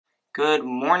good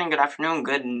morning, good afternoon,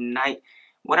 good night,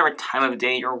 whatever time of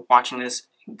day you're watching this,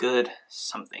 good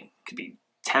something. Could be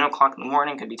 10 o'clock in the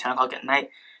morning, could be 10 o'clock at night,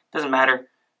 doesn't matter.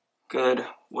 Good,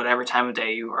 whatever time of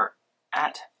day you are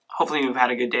at. Hopefully you've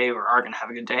had a good day or are going to have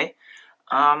a good day.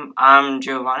 I'm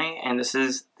Giovanni, and this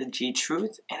is the G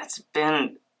Truth, and it's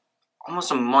been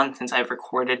almost a month since I've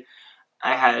recorded.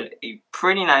 I had a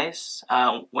pretty nice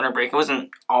winter break. It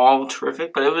wasn't all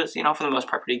terrific, but it was, for the most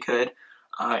part, pretty good.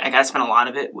 I got to spend a lot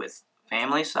of it with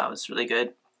family, so that was really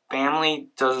good. Family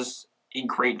does a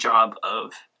great job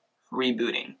of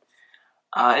rebooting.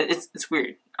 It's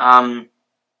weird.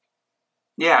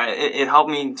 It helped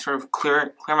me sort of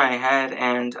clear my head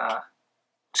and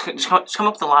just come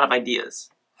up with a lot of ideas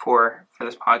for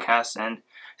this podcast and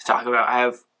to talk about. I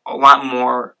have a lot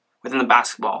more within the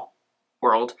basketball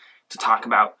world to talk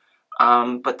about.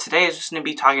 But today is just going to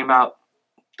be talking about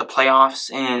the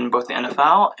playoffs in both the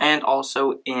NFL and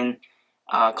also in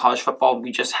college football.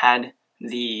 We just had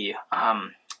the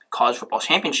college football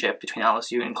championship between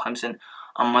LSU and Clemson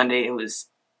on Monday. It was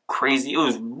crazy. It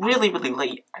was really, really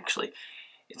late, actually.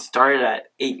 It started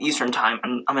at 8 Eastern time.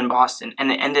 I'm in Boston,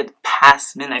 and it ended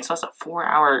past midnight. So it was a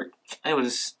 4-hour. It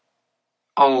was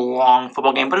a long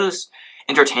football game, but it was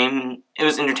entertaining. It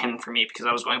was entertaining for me because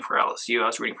I was going for LSU. I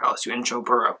was rooting for LSU and Joe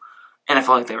Burrow, and I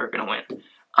felt like they were going to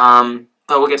win.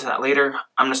 But we'll get to that later.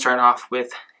 I'm going to start off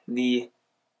with the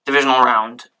divisional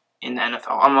round in the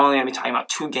NFL. I'm only going to be talking about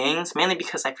 2 games, mainly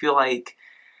because I feel like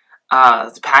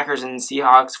the Packers and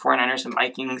Seahawks, 49ers and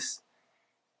Vikings,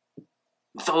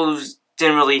 those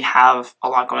didn't really have a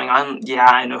lot going on. Yeah,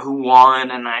 I know who won,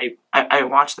 and I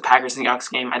watched the Packers and Seahawks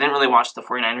game. I didn't really watch the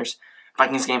 49ers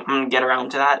Vikings game. I'm going to get around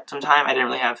to that sometime. I didn't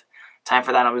really have time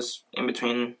for that. I was in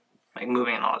between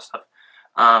moving and all that stuff,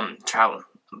 traveling.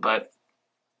 But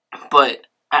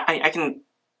I can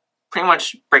pretty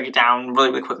much break it down really,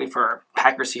 really quickly for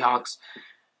Packers Seahawks.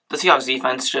 The Seahawks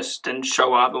defense just didn't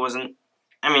show up. It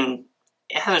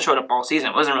hasn't showed up all season.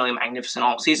 It wasn't really magnificent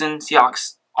all season.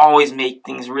 Seahawks always make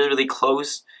things really, really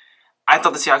close. I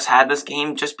thought the Seahawks had this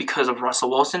game just because of Russell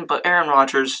Wilson, but Aaron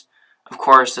Rodgers, of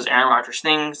course, does Aaron Rodgers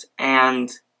things,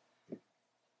 and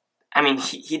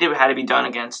he did what had to be done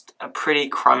against a pretty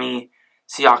crummy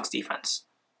Seahawks defense.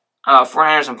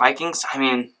 49ers and Vikings,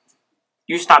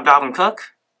 you stop Dalvin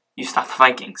Cook, you stop the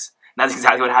Vikings. And that's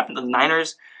exactly what happened to the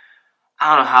Niners. I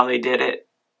don't know how they did it.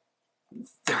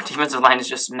 Their defensive line is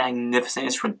just magnificent.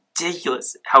 It's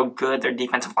ridiculous how good their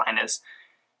defensive line is.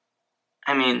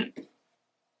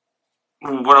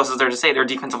 What else is there to say? Their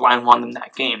defensive line won them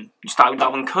that game. You stop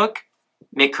Dalvin Cook,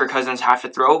 make Kirk Cousins have to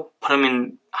throw, put him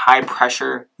in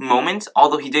high-pressure moments,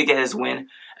 although he did get his win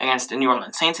against the New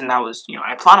Orleans Saints, and that was,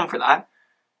 I applaud him for that.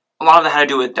 A lot of that had to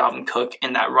do with Dalvin Cook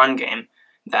in that run game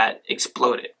that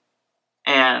exploded.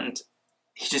 And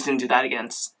he just didn't do that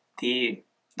against the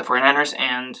 49ers,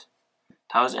 and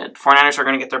that was it. 49ers are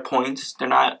going to get their points. They're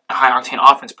not a high-octane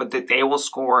offense, but they will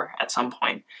score at some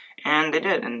point. And they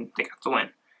did, and they got the win.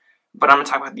 But I'm going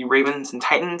to talk about the Ravens and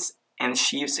Titans and the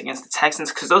Chiefs against the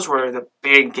Texans, because those were the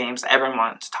big games that everyone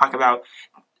wanted to talk about,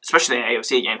 especially the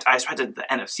AFC games. I expected the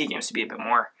NFC games to be a bit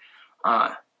more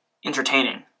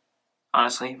entertaining,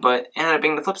 honestly, but it ended up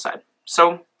being the flip side.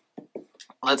 So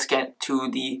let's get to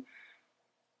the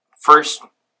first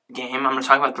game. I'm going to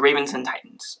talk about the Ravens and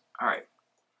Titans. All right.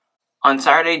 On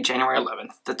Saturday, January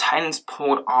 11th, the Titans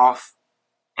pulled off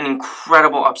an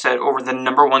incredible upset over the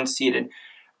number 1 seeded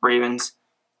Ravens,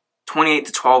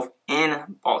 28-12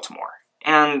 in Baltimore.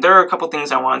 And there are a couple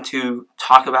things I want to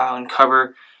talk about and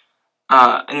cover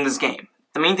in this game.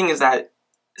 The main thing is that,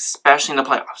 especially in the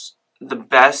playoffs, the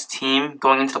best team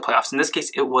going into the playoffs, in this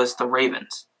case it was the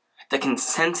Ravens, the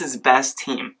consensus best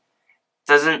team,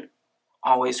 doesn't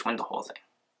always win the whole thing.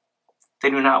 They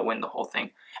do not win the whole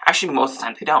thing. Actually, most of the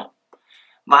time they don't.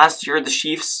 Last year, the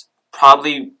Chiefs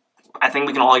probably, I think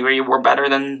we can all agree, were better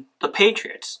than the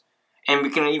Patriots. And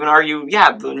we can even argue,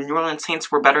 the New Orleans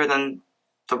Saints were better than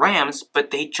the Rams,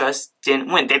 but they just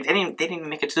didn't win. They didn't even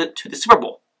make it to the Super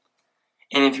Bowl.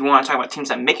 And if you want to talk about teams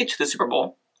that make it to the Super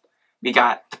Bowl, we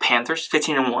got the Panthers,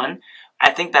 15-1. I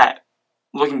think that,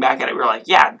 looking back at it, we were like,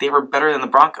 they were better than the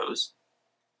Broncos,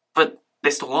 but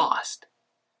they still lost.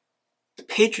 The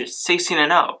Patriots,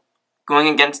 16-0, going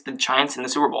against the Giants in the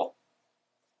Super Bowl.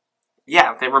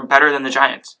 They were better than the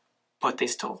Giants, but they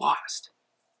still lost.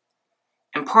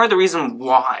 And part of the reason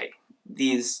why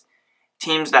these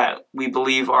teams that we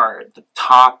believe are the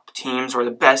top teams or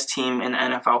the best team in the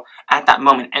NFL at that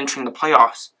moment entering the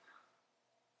playoffs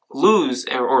lose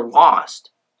or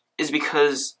lost is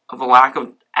because of a lack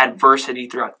of adversity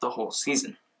throughout the whole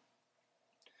season.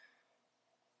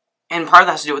 And part of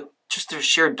that has to do with just their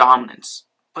sheer dominance.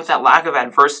 But that lack of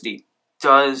adversity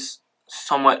does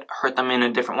somewhat hurt them in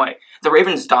a different way. The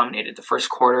Ravens dominated the first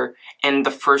quarter and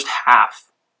the first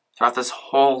half throughout this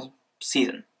whole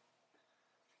season.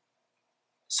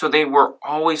 So they were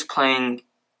always playing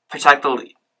protect the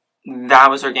lead. That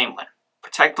was their game plan.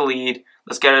 Protect the lead.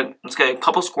 Let's get a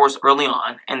couple scores early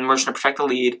on, and we're just gonna protect the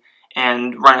lead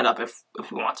and run it up if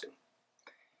we want to.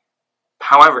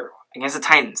 However, against the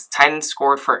Titans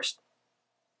scored first.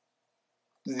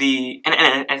 And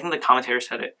I think the commentator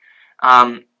said it.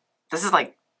 This is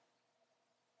like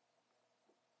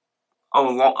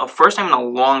a first time in a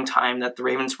long time that the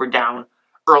Ravens were down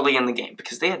early in the game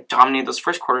because they had dominated those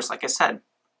first quarters, like I said.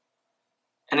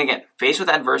 And again, faced with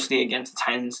adversity against the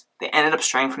Titans, they ended up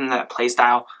straying from that play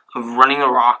style of running the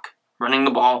rock, running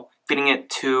the ball, feeding it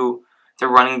to their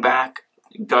running back,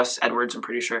 Gus Edwards, I'm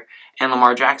pretty sure, and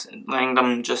Lamar Jackson, letting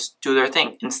them just do their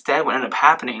thing. Instead, what ended up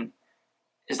happening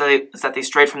is that they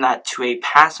strayed from that to a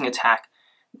passing attack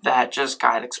that just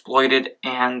got exploited,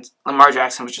 and Lamar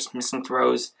Jackson was just missing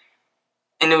throws.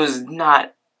 And it was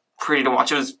not pretty to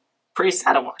watch. It was pretty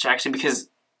sad to watch, actually, because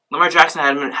Lamar Jackson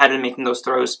had been making those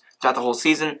throws throughout the whole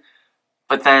season,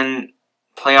 but then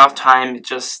playoff time, it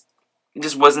just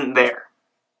wasn't there.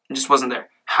 It just wasn't there.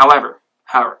 However,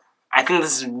 I think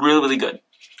this is really, really good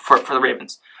for the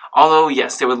Ravens. Although,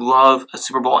 yes, they would love a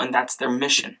Super Bowl, and that's their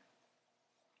mission.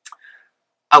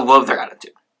 I love their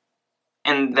attitude.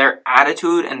 And their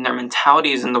attitude and their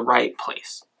mentality is in the right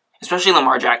place. Especially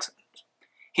Lamar Jackson.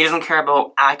 He doesn't care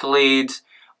about accolades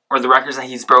or the records that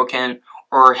he's broken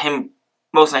or him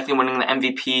most likely winning the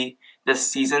MVP this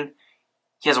season.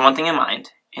 He has one thing in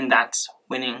mind, and that's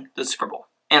winning the Super Bowl.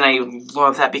 And I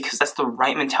love that because that's the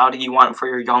right mentality you want for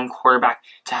your young quarterback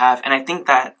to have. And I think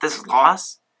that this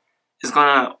loss is going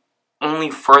to only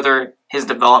further his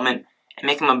development and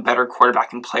make him a better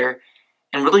quarterback and player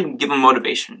and really give him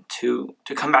motivation to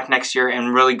come back next year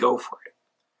and really go for it.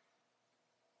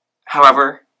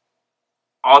 However,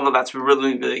 although that's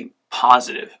really, really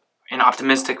positive and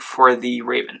optimistic for the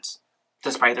Ravens,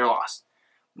 despite their loss,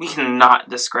 we cannot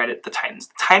discredit the Titans.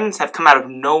 The Titans have come out of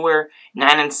nowhere,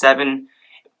 9-7,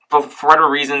 but for whatever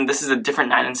reason, this is a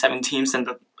different 9-7 teams than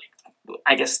the,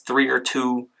 I guess, 3 or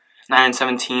 2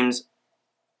 9-7 teams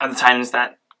of the Titans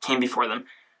that came before them.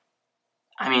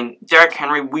 I mean, Derrick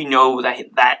Henry, we know that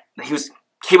he was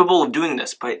capable of doing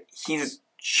this, but he's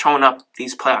shown up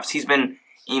these playoffs. He's been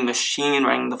a machine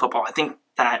running the football. I think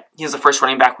that he's the first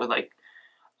running back with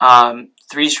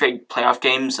 3 straight playoff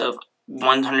games of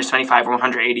 175 or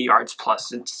 180 yards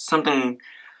plus. It's something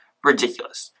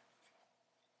ridiculous.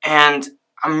 And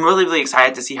I'm really, really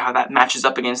excited to see how that matches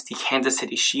up against the Kansas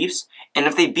City Chiefs. And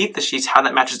if they beat the Chiefs, how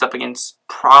that matches up against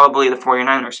probably the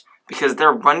 49ers. Because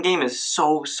their run game is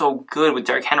so, so good with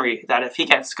Derrick Henry that if he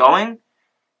gets going,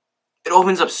 it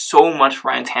opens up so much for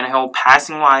Ryan Tannehill,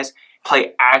 passing-wise,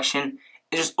 play action.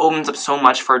 It just opens up so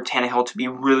much for Tannehill to be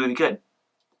really, really good.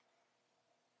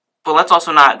 But let's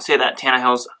also not say that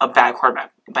Tannehill's a bad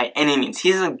quarterback by any means.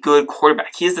 He's a good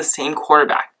quarterback. He is the same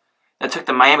quarterback that took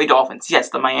the Miami Dolphins, yes,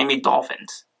 the Miami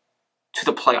Dolphins, to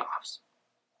the playoffs.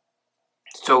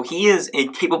 So he is a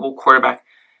capable quarterback,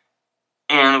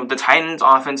 and the Titans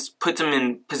offense puts him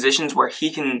in positions where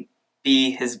he can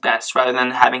be his best rather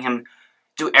than having him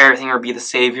do everything or be the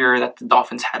savior that the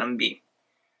Dolphins had him be.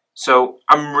 So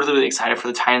I'm really, really excited for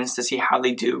the Titans to see how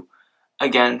they do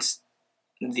against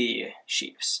the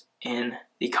Chiefs in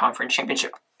the conference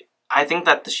championship. I think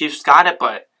that the Chiefs got it,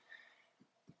 but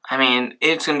I mean,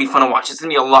 it's going to be fun to watch. It's going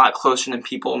to be a lot closer than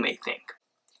people may think.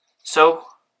 So,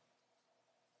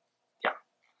 yeah.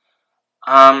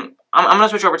 I'm going to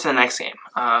switch over to the next game.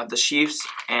 The Chiefs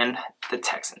and the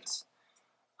Texans.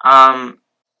 The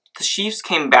Chiefs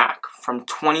came back from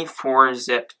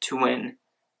 24-zip to win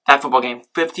that football game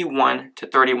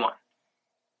 51-31.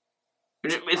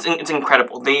 It's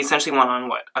incredible. They essentially went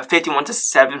on, a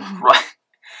 51-7 run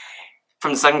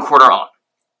from the second quarter on.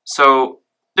 So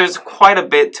there's quite a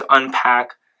bit to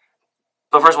unpack.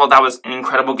 But first of all, that was an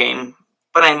incredible game.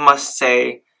 But I must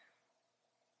say,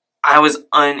 I was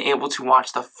unable to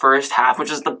watch the first half,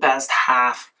 which was the best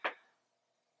half,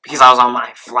 because I was on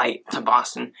my flight to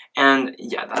Boston. And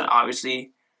yeah, that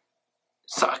obviously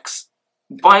sucks.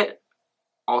 But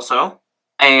also,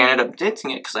 I ended up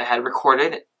ditching it because I had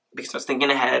recorded it, because I was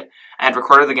thinking ahead. I had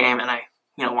recorded the game and I,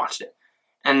 watched it.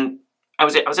 And I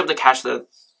was able to catch the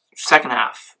second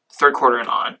half, third quarter and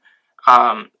on,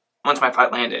 once my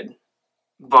flight landed.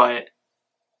 But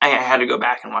I had to go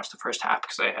back and watch the first half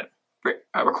because I had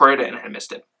recorded it and I had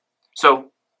missed it.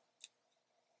 So,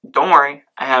 don't worry.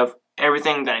 I have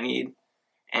everything that I need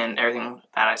and everything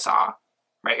that I saw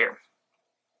right here.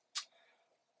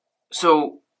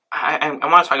 So, I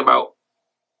want to talk about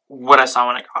what I saw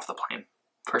when I got off the plane,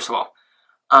 first of all.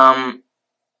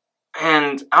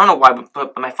 And I don't know why,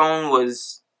 but my phone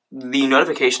was, the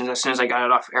notifications as soon as I got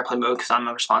it off airplane mode, because I'm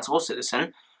a responsible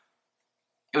citizen,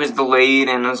 it was delayed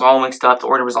and it was all mixed up. The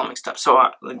order was all mixed up. So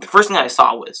the first thing I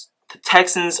saw was the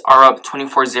Texans are up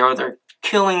 24-0. They're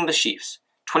killing the Chiefs.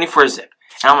 24-0. And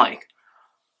I'm like,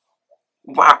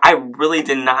 wow, I really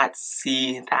did not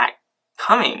see that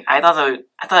coming. I thought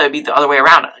it would be the other way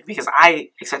around, because I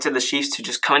expected the Chiefs to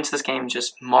just come into this game and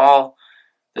just maul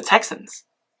the Texans.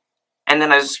 And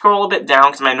then I scroll a bit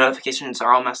down because my notifications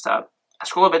are all messed up. I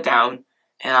scroll a bit down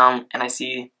and I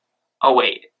see, oh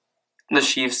wait, the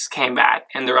Chiefs came back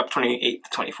and they're up 28-24.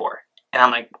 And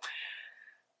I'm like,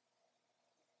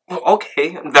 well,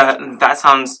 okay, that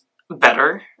sounds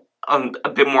better. A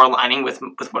bit more aligning with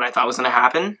what I thought was going to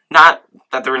happen. Not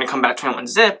that they're going to come back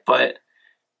 21-0, but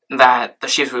that the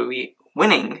Chiefs would be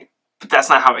winning. But that's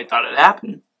not how I thought it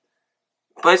happened.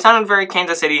 But it sounded very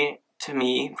Kansas City to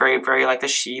me, very, very like the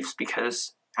Chiefs,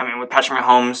 because, I mean, with Patrick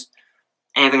Mahomes,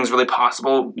 anything's really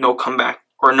possible. No comeback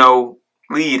or no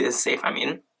lead is safe, I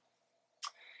mean.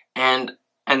 And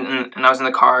I was in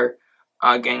the car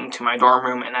getting to my dorm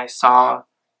room, and I saw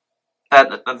that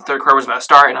the third quarter was about to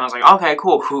start, and I was like, okay,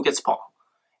 cool, who gets the ball?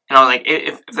 And I was like,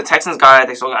 if the Texans got it,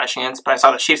 they still got a chance, but I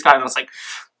saw the Chiefs got it, and I was like,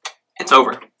 it's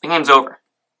over. The game's over.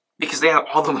 Because they have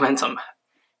all the momentum.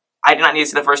 I did not need to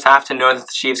see the first half to know that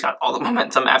the Chiefs got all the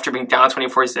momentum after being down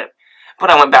 24-0. But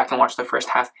I went back and watched the first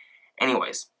half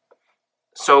anyways.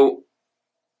 So,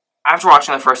 after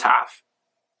watching the first half,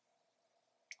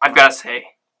 I've got to say,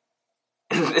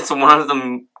 it's one of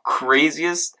the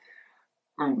craziest,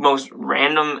 most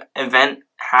random event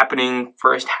happening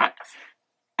first half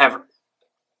ever.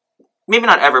 Maybe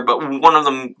not ever, but one of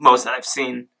the most that I've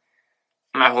seen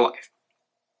in my whole life.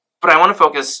 But I want to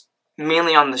focus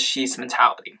mainly on the Chiefs'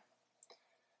 mentality.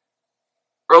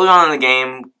 Early on in the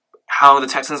game, how the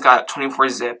Texans got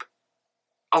 24-0,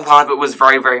 a lot of it was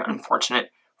very, very unfortunate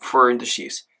for the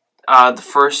Chiefs. The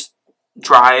first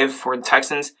drive for the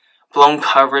Texans, blown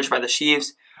coverage by the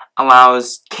Chiefs,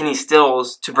 allows Kenny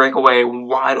Stills to break away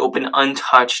wide open,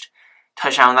 untouched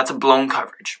touchdown. That's a blown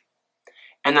coverage.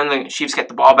 And then the Chiefs get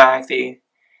the ball back. They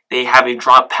have a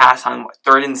drop pass on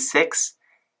 3rd and 6,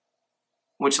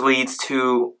 which leads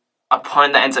to a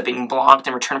punt that ends up being blocked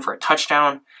and returned for a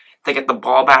touchdown. They get the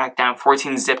ball back down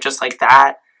 14-0 just like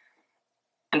that.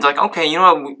 And it's like, okay, you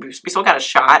know what? We still got a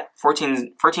shot.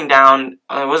 14 down.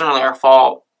 It wasn't really our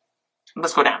fault.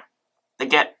 Let's go down. They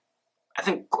get, I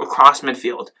think, across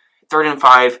midfield. 3rd and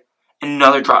 5.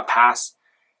 Another drop pass.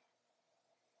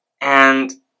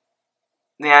 And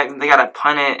they got to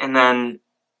punt it. And then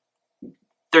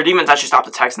their defense actually stopped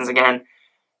the Texans again.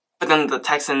 But then the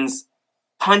Texans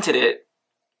punted it.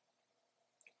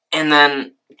 And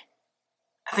then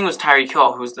I think it was Tyreek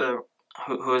Hill who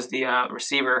was the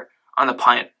receiver on the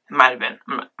punt. It might have been.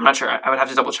 I'm not sure. I would have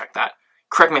to double check that.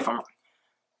 Correct me if I'm wrong.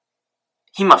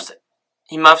 He muffs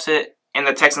it, and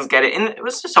the Texans get it. And it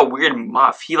was just a weird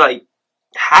muff. He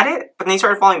had it, but then he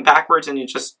started falling backwards, and you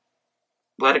just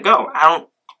let it go. I don't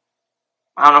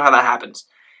know how that happens.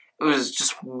 It was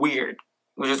just weird.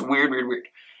 It was just weird.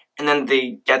 And then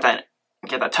they get that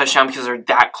touchdown because they're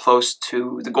that close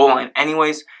to the goal line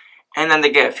anyways. And then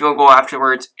they get a field goal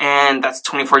afterwards, and that's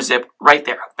 24-0 right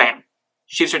there. Bam.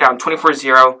 Chiefs are down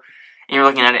 24-0, and you're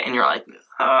looking at it, and you're like,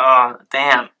 oh,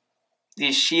 damn.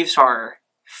 These Chiefs are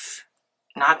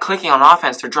not clicking on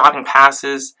offense. They're dropping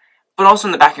passes. But also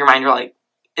in the back of your mind, you're like,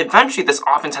 eventually this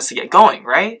offense has to get going,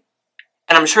 right?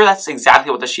 And I'm sure that's exactly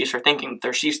what the Chiefs are thinking.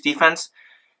 Their Chiefs defense,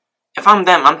 if I'm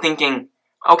them, I'm thinking,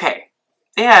 okay,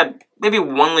 they had maybe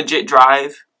one legitimate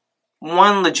drive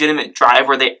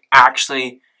where they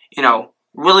actually,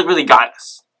 really, really got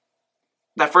us.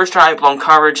 That first drive, blown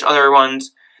coverage. Other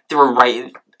ones, they were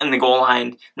right in the goal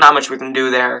line. Not much we can do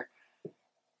there.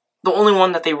 The only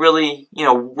one that they really,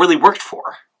 really worked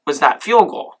for was that field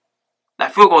goal.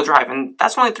 That field goal drive. And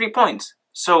that's only 3 points.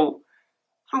 So,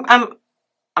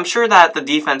 I'm sure that the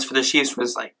defense for the Chiefs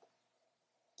was like,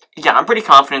 yeah, I'm pretty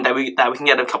confident that we can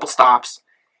get a couple stops.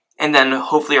 And then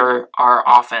hopefully our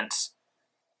offense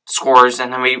scores.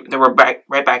 And then we're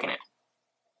right back in it.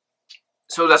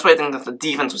 So that's what I think that the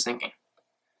defense was thinking.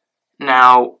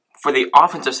 Now, for the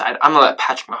offensive side, I'm going to let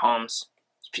Patrick Mahomes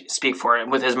speak for it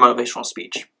with his motivational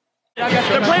speech.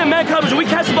 They're playing man coverage. We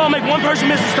catch the ball, make one person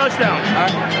miss his touchdown.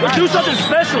 Let's do something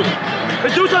special.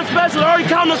 They're already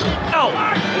counting us out.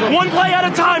 One play at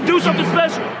a time, do something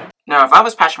special. Now, if I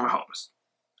was Patrick Mahomes,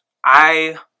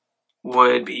 I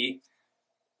would be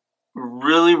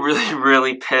really, really,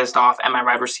 really pissed off at my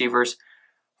wide receivers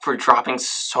for dropping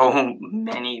so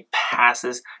many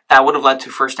passes that would have led to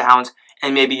first downs,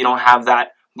 and maybe you don't have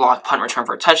that block punt return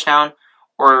for a touchdown,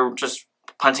 or just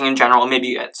punting in general, and maybe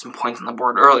you get some points on the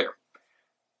board earlier.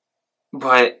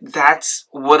 But that's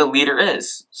what a leader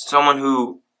is. Someone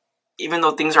who, even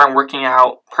though things aren't working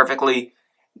out perfectly,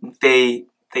 they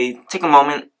take a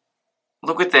moment,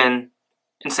 look within,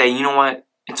 and say, you know what,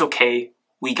 it's okay,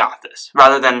 we got this.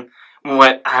 Rather than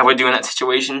what I would do in that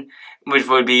situation, which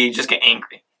would be just get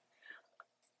angry.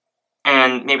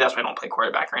 And maybe that's why I don't play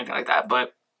quarterback or anything like that.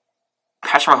 But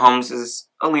Patrick Mahomes is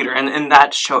a leader, and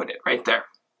that showed it right there.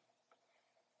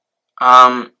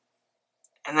 And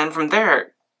then from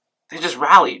there, they just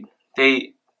rallied.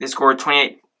 They scored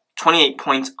 28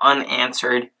 points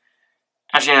unanswered.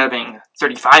 Actually ended up being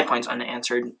 35 points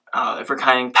unanswered if we're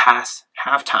counting past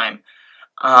halftime.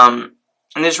 And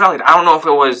they just rallied. I don't know if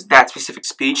it was that specific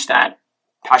speech that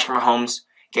Patrick Mahomes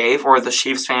gave, or the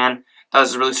Chiefs fan that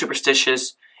was really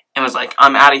superstitious and was like,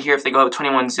 I'm out of here if they go up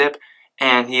 21-0,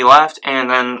 and he left, and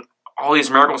then all these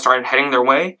miracles started heading their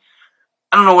way.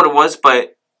 I don't know what it was,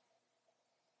 but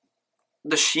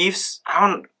the Chiefs,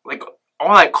 all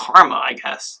that karma, I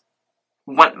guess,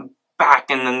 went back,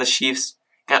 and then the Chiefs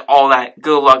got all that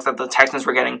good luck that the Texans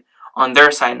were getting on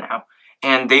their side now,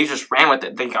 and they just ran with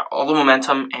it. They got all the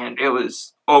momentum, and it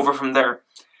was over from there.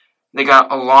 They got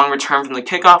a long return from the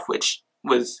kickoff, which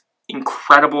was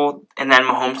incredible, and then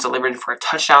Mahomes delivered for a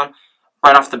touchdown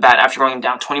right off the bat after going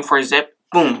down 24-0.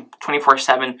 Boom,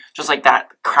 24-7, just like that.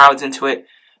 The crowd's into it.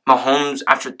 Mahomes,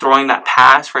 after throwing that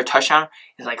pass for a touchdown,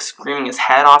 is like screaming his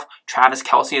head off. Travis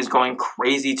Kelce is going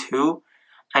crazy too.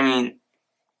 I mean,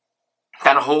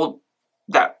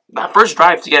 that first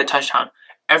drive to get a touchdown,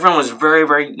 everyone was very,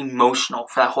 very emotional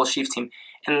for that whole Chiefs team.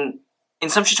 And in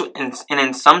some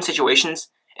situations,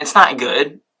 it's not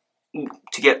good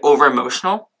to get over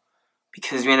emotional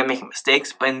because you end up making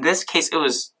mistakes. But in this case, it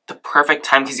was the perfect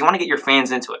time because you want to get your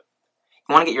fans into it.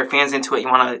 You want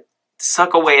to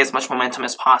suck away as much momentum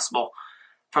as possible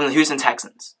from the Houston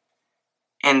Texans.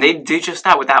 And they did just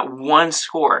that with that one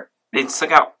score. They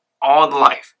suck out all the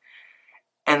life.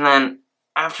 And then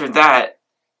after that,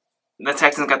 the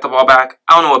Texans got the ball back.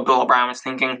 I don't know what Bill O'Brien was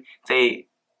thinking. They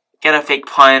get a fake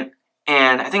punt.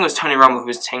 And I think it was Tony Romo who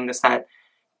was saying this, that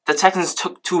the Texans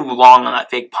took too long on that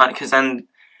fake punt because then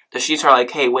the Chiefs are like,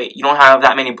 hey, wait, you don't have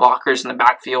that many blockers in the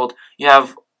backfield. You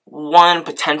have one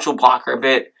potential blocker a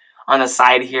bit on the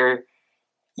side here.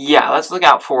 Yeah, let's look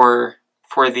out for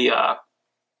the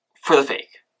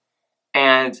fake.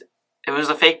 And it was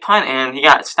a fake punt, and he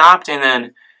got stopped. And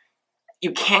then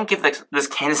you can't give this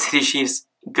Kansas City Chiefs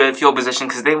good field position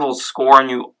because they will score on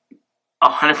you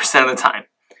 100% of the time.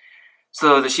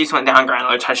 So the Chiefs went down, got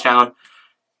another touchdown.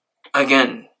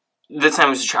 Again, this time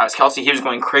it was Travis Kelce. He was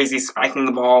going crazy, spiking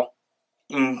the ball.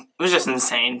 And it was just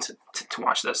insane to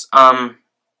watch this. And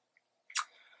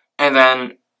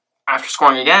then after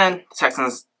scoring again, the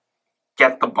Texans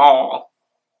get the ball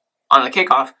on the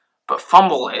kickoff, but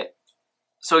fumble it.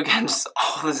 So again, just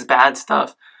all this bad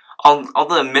stuff. All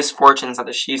the misfortunes that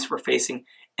the Chiefs were facing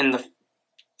in the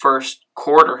first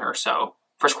quarter or so,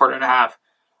 first quarter and a half,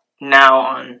 now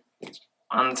on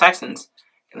the Texans.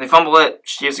 And they fumble it,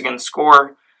 Chiefs again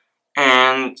score,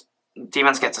 and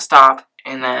defense gets a stop,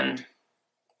 and then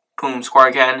boom, score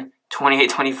again,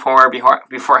 28-24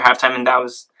 before halftime, and that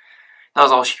was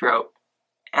all she wrote.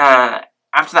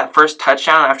 After that first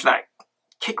touchdown, after that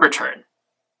kick return,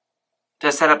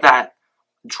 to set up that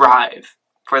drive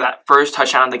for that first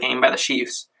touchdown of the game by the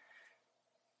Chiefs.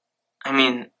 I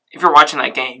mean, if you're watching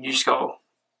that game, you just go,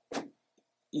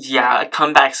 yeah, a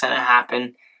comeback's gonna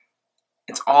happen.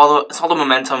 It's all the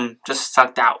momentum just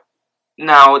sucked out.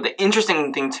 Now, the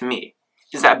interesting thing to me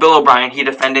is that Bill O'Brien, he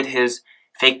defended his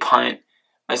fake punt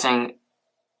by saying,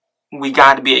 we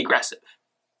got to be aggressive.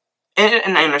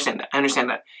 And I understand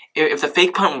that. If the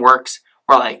fake punt works,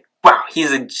 we're like, wow,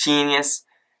 he's a genius.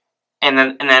 And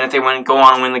then if they go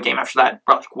on and win the game after that,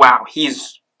 we're like, wow,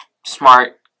 he's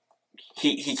smart.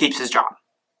 He keeps his job.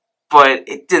 But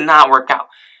it did not work out.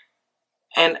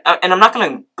 And I'm not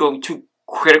going to go too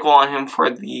critical on him for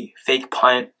the fake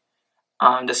punt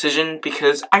decision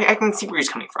because I can see where he's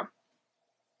coming from.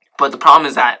 But the problem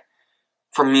is that,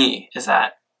 for me, is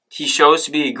that he chose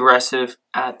to be aggressive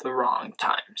at the wrong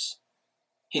times.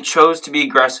 He chose to be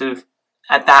aggressive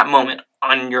at that moment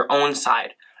on your own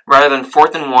side, rather than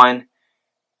 4th and 1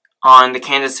 on the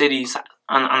Kansas City side.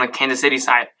 On the Kansas City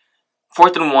side,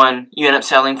 4th and 1, you end up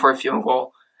settling for a field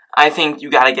goal. I think you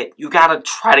gotta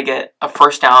try to get a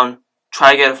first down.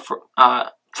 Try to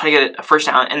get a first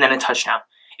down and then a touchdown.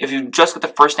 If you just get the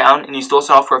first down and you still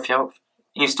settle for a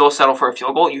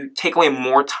field goal, you take away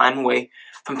more time away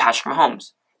from Patrick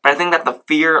Mahomes. But I think that the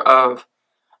fear of,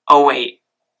 oh wait,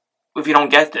 if you don't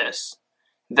get this,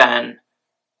 then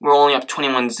we're only up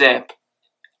 21-zip,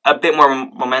 a bit more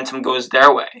momentum goes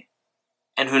their way,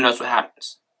 and who knows what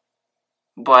happens.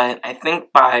 But I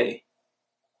think by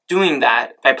doing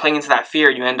that, by playing into that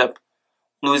fear, you end up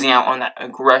losing out on that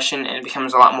aggression, and it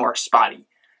becomes a lot more spotty.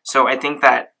 So I think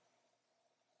that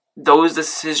those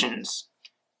decisions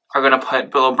are going to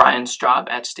put Bill O'Brien's job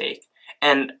at stake.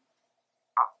 And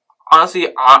honestly,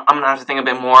 I'm going to have to think a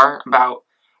bit more about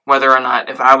whether or not,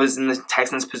 if I was in the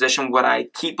Texans' position, would I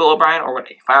keep Bill O'Brien or would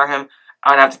I fire him?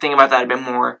 I would have to think about that a bit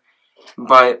more.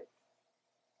 But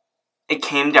it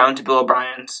came down to Bill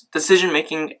O'Brien's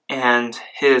decision-making and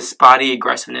his spotty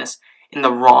aggressiveness in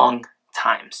the wrong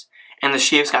times. And the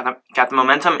Chiefs got the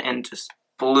momentum and just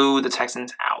blew the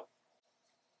Texans out.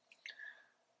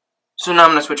 So now I'm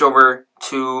going to switch over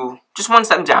to just one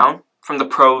step down from the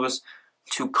pros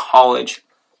to college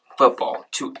football,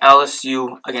 to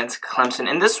LSU against Clemson.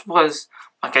 And this was,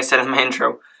 like I said in my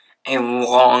intro, a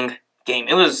long game.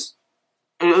 It was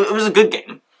a good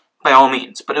game, by all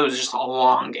means, but it was just a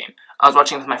long game. I was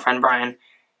watching with my friend Brian,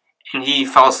 and he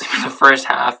fell asleep in the first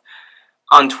half.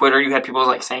 On Twitter, you had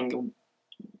people saying,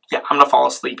 yeah, I'm going to fall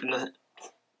asleep for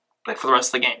the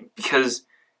rest of the game, because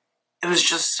it was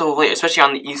just so late, especially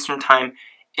on the Eastern time.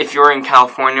 If you're in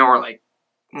California or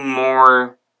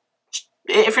more,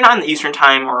 if you're not in the Eastern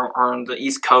time or on the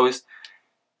East Coast,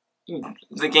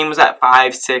 the game was at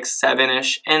 5, 6,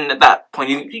 7-ish, and at that point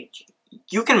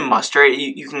you can muster it.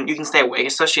 You can stay awake,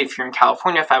 especially if you're in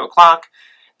California at 5 o'clock.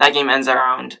 That game ends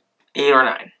around 8 or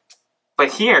 9.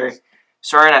 But here,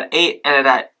 started at 8, ended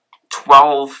at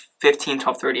 12:15,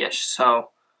 12:30-ish. So,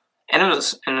 and it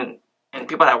was, and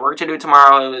people had work to do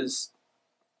tomorrow. It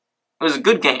was a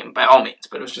good game by all means,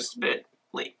 but it was just a bit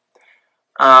late.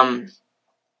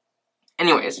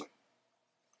 Anyways,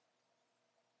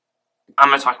 I'm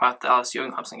going to talk about the LSU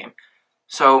and Clemson game.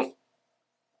 So,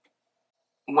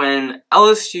 when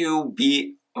LSU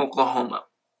beat Oklahoma,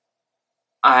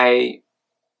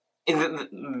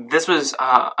 this was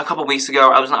a couple weeks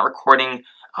ago. I was not recording.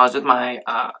 I was at my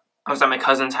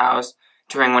cousin's house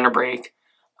during winter break,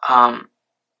 and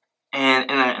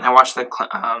I watched the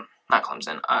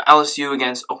LSU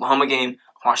against Oklahoma game.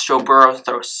 I watched Joe Burrow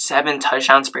throw 7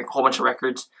 touchdowns, break a whole bunch of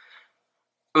records.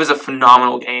 It was a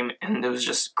phenomenal game, and it was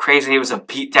just crazy. It was a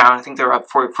beatdown. I think they were up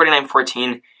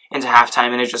 49-14 into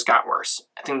halftime, and it just got worse.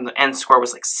 I think the end score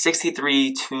was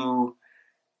 63 to,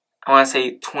 I want to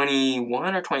say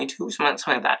 21 or 22, something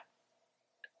like that.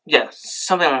 Yeah,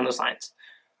 something along those lines.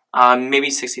 Maybe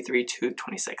 63 to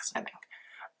 26, I think.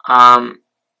 I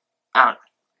don't know.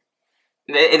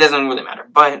 It doesn't really matter.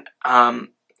 But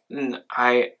on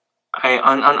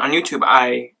YouTube,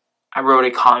 I wrote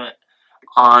a comment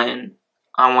on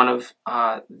one of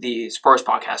the sports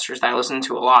podcasters that I listen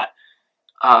to a lot,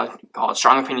 called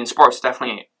Strong Opinion Sports.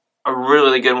 Definitely a really,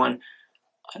 really good one.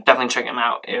 Definitely check him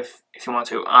out if you want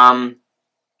to.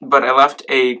 But I left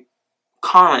a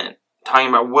comment talking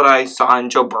about what I saw in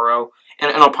Joe Burrow,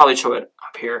 and I'll probably show it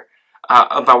up here,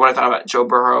 about what I thought about Joe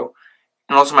Burrow,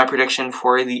 and also my prediction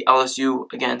for the LSU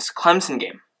against Clemson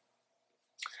game.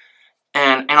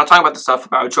 And I'll talk about the stuff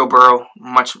about Joe Burrow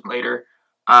much later,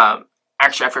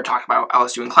 actually after I talk about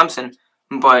LSU and Clemson.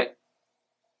 But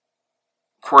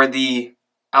for the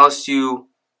LSU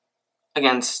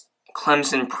against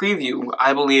Clemson preview,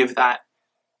 I believe that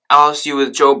LSU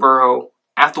with Joe Burrow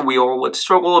at the wheel would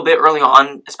struggle a bit early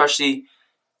on, especially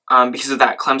because of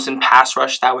that Clemson pass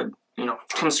rush that would,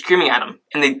 come screaming at him.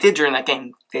 And they did during that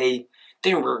game. They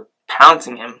were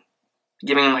pouncing him,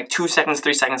 giving him 2 seconds,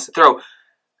 3 seconds to throw.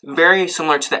 Very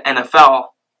similar to the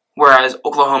NFL, whereas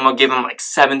Oklahoma gave him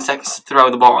 7 seconds to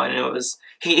throw the ball, and it was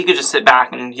he could just sit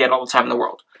back and he had all the time in the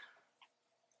world.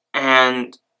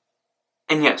 And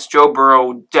yes, Joe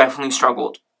Burrow definitely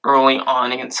struggled early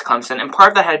on against Clemson, and part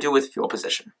of that had to do with field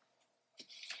position.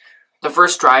 The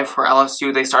first drive for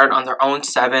LSU, they started on their own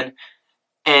 7,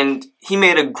 and he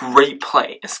made a great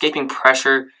play, escaping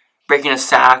pressure, breaking a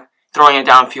sack, throwing it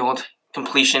downfield,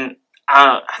 completion.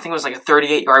 I think it was a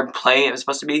 38-yard play it was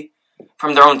supposed to be,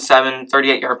 from their own 7,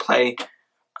 38-yard play.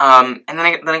 And then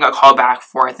I got called back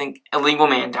for, I think, illegal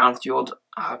man downfield,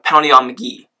 penalty on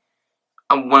McGee,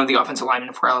 one of the offensive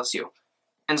linemen for LSU.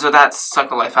 And so that sucked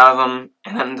the life out of them.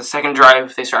 And then the second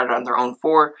drive, they started on their own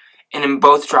 4. And in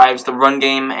both drives, the run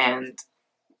game and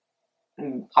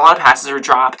a lot of passes were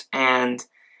dropped. And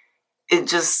it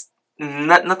just,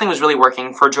 nothing was really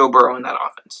working for Joe Burrow in that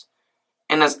offense.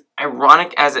 And as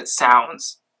ironic as it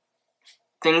sounds,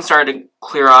 things started to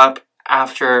clear up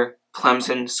after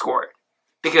Clemson scored.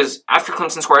 Because after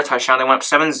Clemson scored a touchdown, they went up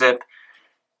 7-zip.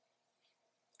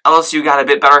 LSU got a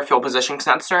bit better field position because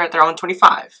now they're at their own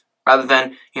 25 rather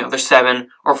than, their 7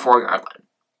 or 4 yard line.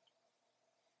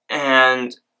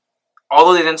 And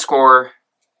although they didn't score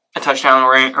a touchdown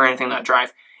or anything that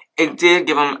drive, it did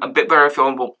give them a bit better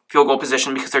field goal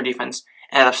position because their defense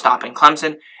ended up stopping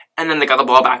Clemson, and then they got the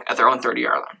ball back at their own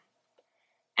 30-yard line.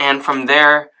 And from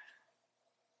there,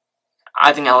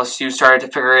 I think LSU started to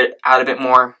figure it out a bit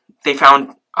more. They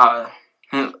found, I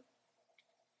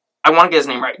want to get his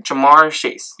name right, Ja'Marr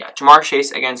Chase. Yeah, Ja'Marr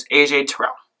Chase against A.J.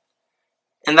 Terrell.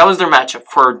 And that was their matchup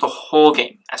for the whole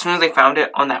game. As soon as they found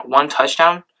it on that one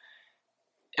touchdown,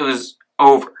 it was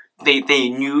over. They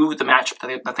knew the matchup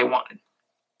that they wanted.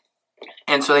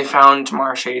 And so they found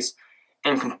Ja'Marr Chase,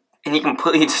 and he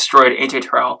completely destroyed A.J.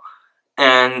 Terrell.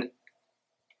 And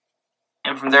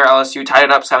from there, LSU tied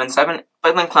it up 7-7.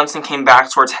 But then Clemson came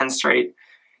back, scored 10 straight,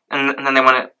 and then they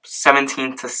won it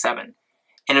 17-7.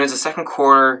 And it was the second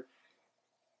quarter,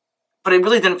 but it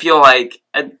really didn't feel like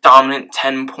a dominant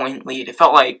 10-point lead. It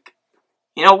felt like,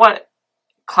 you know what,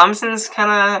 Clemson's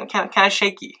kind of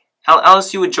shaky.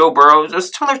 LSU with Joe Burrow, it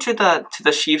was similar to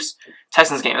the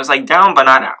Chiefs-Texans game. It was like down but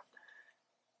not out.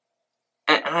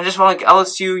 And I just felt like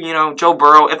LSU, Joe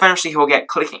Burrow, eventually he'll get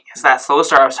clicking. It's that slow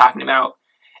start I was talking about.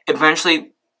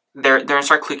 Eventually, they're going to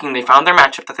start clicking. They found their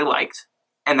matchup that they liked,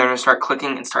 and they're going to start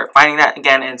clicking and start finding that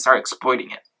again and start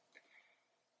exploiting it.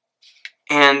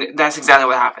 And that's exactly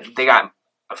what happened. They got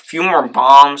a few more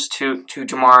bombs to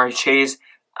Ja'Marr Chase.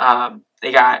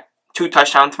 They got 2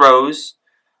 touchdown throws,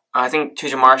 I think, to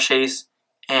Ja'Marr Chase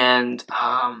and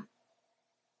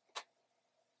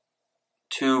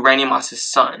to Randy Moss's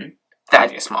son,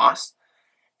 Thaddeus Moss,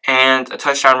 and a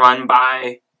touchdown run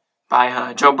by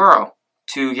Joe Burrow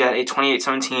to get a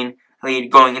 28-17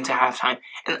 lead going into halftime.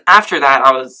 And after that,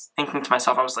 I was thinking to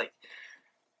myself, I was like,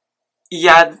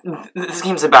 yeah, this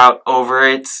game's about over.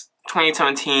 It's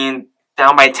 2017,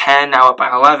 down by 10, now up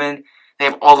by 11. They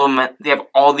have all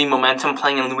the momentum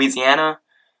playing in Louisiana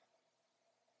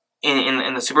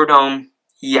in the Superdome.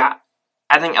 Yeah,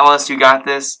 I think LSU got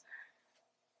this.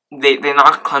 They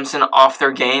knocked Clemson off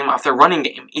their game, off their running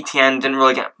game. Etienne didn't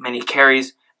really get many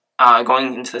carries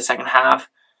going into the second half,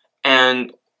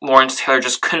 and Lawrence Taylor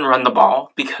just couldn't run the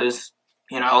ball because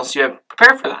LSU had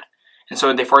prepared for that, and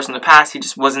so they forced him to pass. He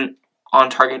just wasn't on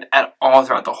target at all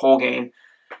throughout the whole game,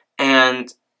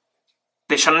 and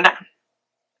they shut him down.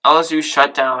 LSU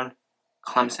shut down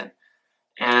Clemson,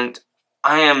 and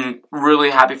I am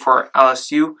really happy for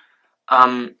LSU.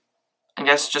 I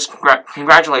guess just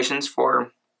congratulations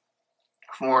for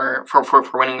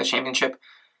winning the championship,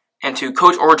 and to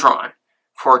Coach Orgeron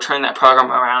for turning that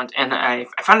program around. And I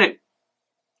found it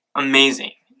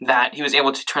amazing that he was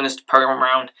able to turn this program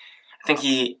around. I think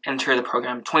he entered the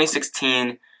program in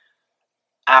 2016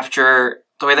 after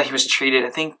the way that he was treated.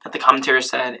 I think that the commentator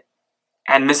said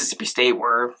at Mississippi State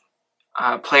where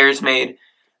players made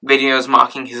videos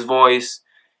mocking his voice,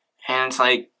 and it's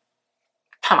like,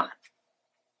 come on,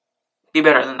 be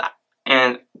better than that.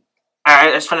 And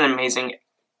I just find it amazing.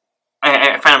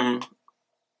 I find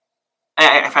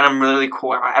him really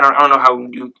cool. I don't know how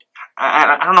you.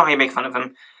 I don't know how you make fun of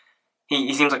him.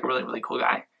 He seems like a really, really cool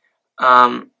guy.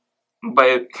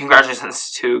 But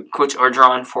congratulations to Coach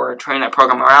Orgeron for turning that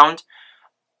program around.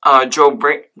 Joe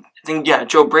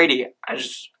Brady. I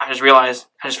just realized.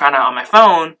 I just found out on my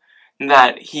phone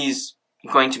that he's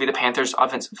going to be the Panthers'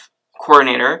 offensive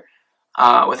coordinator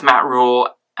with Matt Rule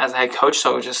as the head coach.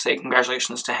 So just say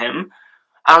congratulations to him.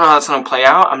 I don't know how that's going to play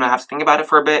out. I'm going to have to think about it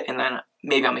for a bit, and then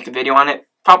maybe I'll make a video on it.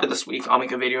 Probably this week I'll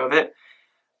make a video of it.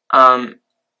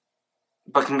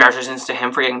 But congratulations to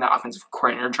him for getting the offensive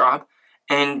coordinator job.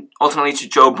 And ultimately to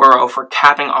Joe Burrow for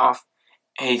capping off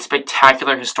a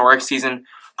spectacular, historic season.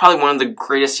 Probably one of the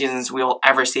greatest seasons we'll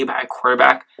ever see by a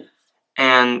quarterback.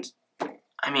 And,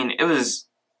 I mean, it was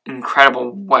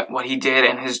incredible what he did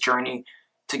and his journey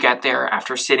to get there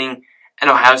after sitting at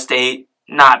Ohio State,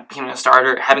 not becoming a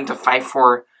starter, having to fight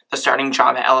for the starting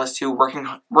job at LSU,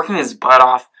 working his butt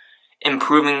off,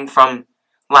 improving from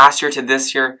last year to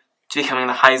this year to becoming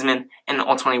the Heisman, and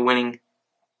ultimately winning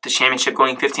the championship,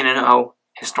 going 15-0,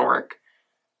 historic.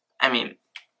 I mean,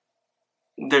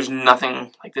 there's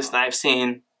nothing like this that I've seen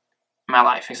in my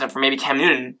life, except for maybe Cam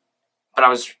Newton, but I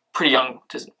was pretty young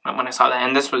when I saw that,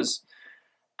 and this was,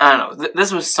 I don't know,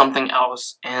 this was something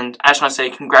else. And I just want to say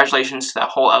congratulations to that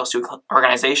whole LSU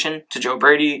organization, to Joe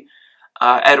Brady,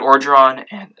 Ed Orgeron,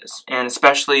 and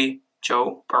especially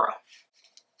Joe Burrow.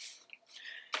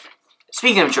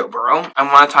 Speaking of Joe Burrow, I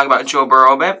want to talk about Joe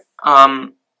Burrow a bit.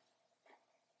 I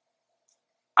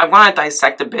want to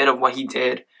dissect a bit of what he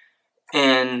did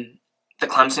in the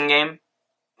Clemson game,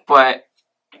 but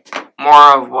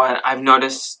more of what I've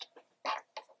noticed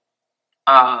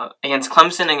against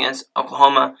Clemson, against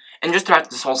Oklahoma, and just throughout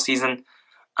this whole season.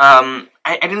 I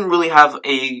didn't really have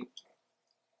a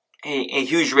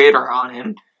huge radar on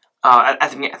him at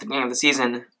the beginning of the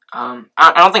season.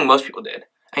 I don't think most people did,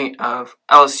 of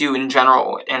LSU in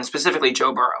general, and specifically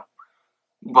Joe Burrow.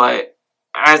 But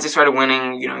as they started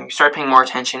winning, you start paying more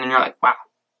attention, and you're like, wow,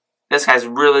 this guy's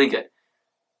really good.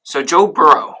 So Joe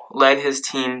Burrow led his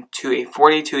team to a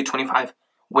 42-25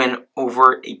 win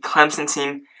over a Clemson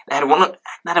team that had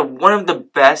one of the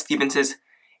best defenses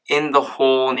in the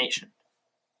whole nation.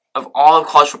 Of all of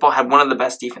college football, had one of the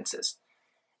best defenses.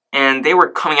 And they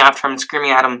were coming after him,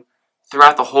 screaming at him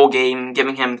throughout the whole game,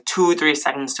 giving him 2-3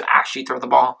 seconds to actually throw the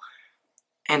ball.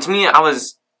 And to me, I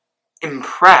was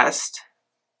impressed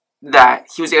that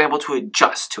he was able to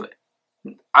adjust to it.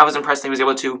 I was impressed that he was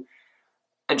able to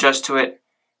adjust to it,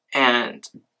 and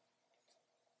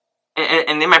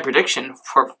in my prediction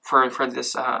for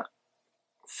this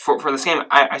for this game,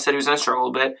 I said he was going to struggle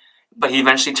a bit, but he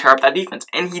eventually tear up that defense,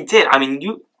 and he did. I mean,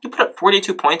 you put up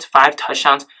 42 points, 5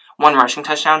 touchdowns, 1 rushing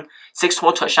touchdown, 6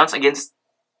 total touchdowns against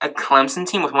a Clemson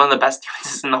team with one of the best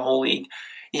defenses in the whole league.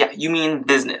 Yeah, you mean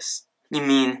business. You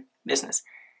mean business.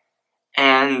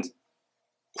 And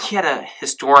he had a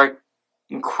historic,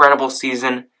 incredible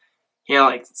season. He had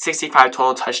like 65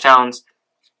 total touchdowns,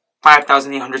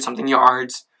 5,800 something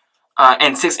yards,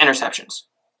 and 6 interceptions.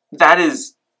 That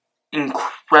is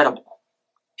incredible.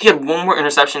 He had one more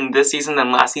interception this season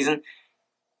than last season,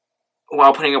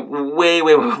 while putting up way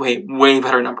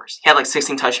better numbers. He had like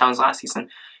 16 touchdowns last season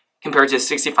compared to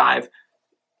 60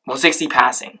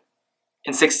 passing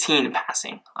and 16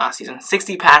 passing last season.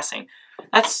 60 passing.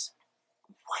 That's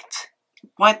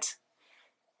what?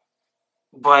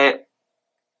 But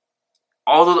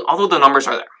although the numbers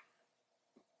are there,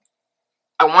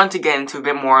 I want to get into a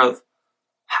bit more of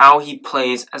how he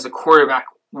plays as a quarterback,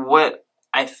 what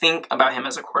I think about him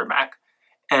as a quarterback,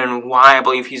 and why I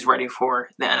believe he's ready for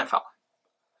the NFL.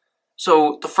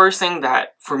 So the first thing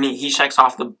that, for me, he checks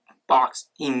off the box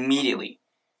immediately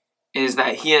is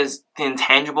that he has the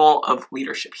intangible of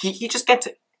leadership. He just gets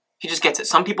it. He just gets it.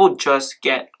 Some people just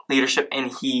get leadership,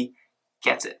 and he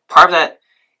gets it. Part of that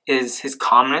is his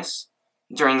calmness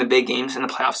during the big games in the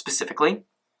playoffs specifically.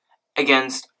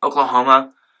 Against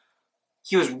Oklahoma,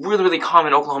 he was really calm,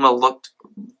 and Oklahoma looked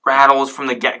rattled from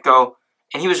the get-go,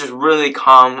 and he was just really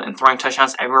calm and throwing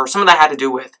touchdowns everywhere. Some of that had to do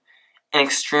with an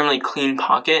extremely clean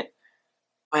pocket,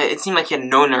 but it seemed like he had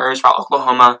no nerves about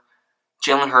Oklahoma.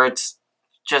 Jalen Hurts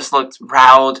just looked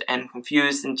rattled and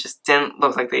confused and just didn't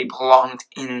look like they belonged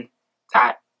in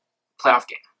that playoff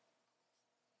game.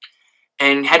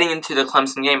 And heading into the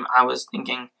Clemson game, I was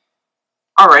thinking,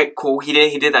 all right, cool, he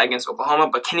did that against Oklahoma,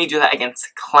 but can he do that against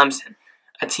Clemson,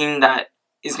 a team that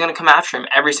is going to come after him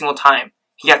every single time?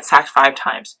 He got sacked 5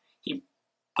 times. He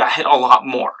got hit a lot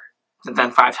more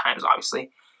than 5 times,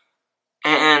 obviously.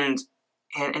 And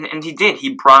he did.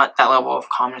 He brought that level of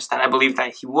calmness that I believed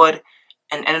that he would,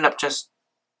 and ended up just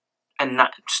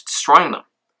destroying them.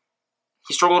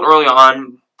 He struggled early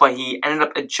on, but he ended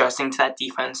up adjusting to that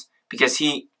defense because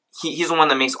he's the one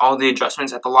that makes all the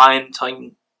adjustments at the line,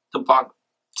 telling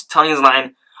his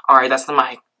line, all right, that's the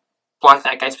mic. Block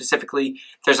that guy specifically.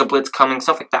 There's a blitz coming,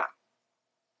 stuff like that.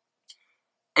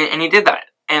 And he did that.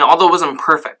 And although it wasn't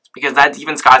perfect, because that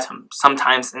defense got him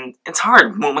sometimes, and it's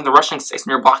hard when the rushing 6 and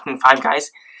you're blocking 5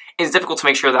 guys, it's difficult to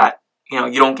make sure that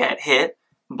you don't get hit.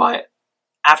 But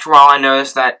after a while, I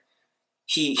noticed that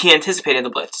he anticipated the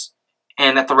blitz,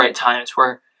 and at the right times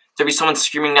where there'd be someone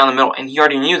screaming down the middle, and he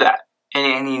already knew that,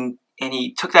 and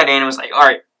he took that in and was like, all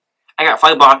right, I got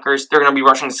 5 blockers. They're gonna be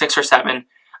rushing 6 or 7.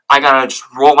 I gotta just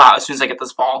roll out as soon as I get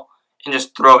this ball and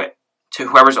just throw it to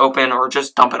whoever's open or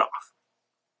just dump it off.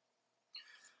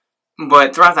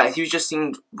 But throughout that, he just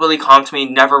seemed really calm to me,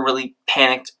 never really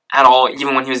panicked at all,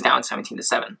 even when he was down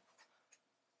 17-7.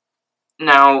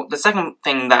 Now, the second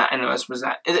thing that I noticed was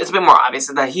that it's a bit more obvious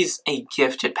is that he's a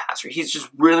gifted passer. He's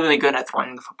just really good at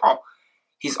throwing the football.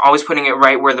 He's always putting it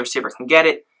right where the receiver can get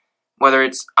it, whether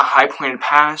it's a high-pointed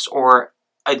pass or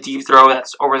a deep throw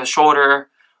that's over the shoulder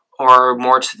or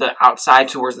more to the outside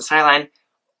towards the sideline,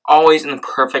 always in the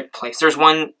perfect place. There's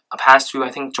a pass to, I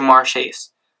think, Ja'Marr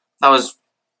Chase. It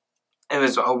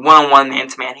was a one-on-one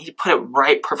man-to-man. He put it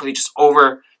right perfectly just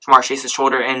over Ja'Marr Chase's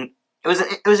shoulder, and it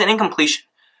was an incompletion,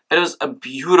 but it was a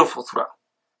beautiful throw.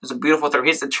 It was a beautiful throw. He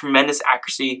has a tremendous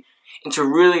accuracy into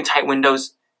really tight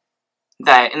windows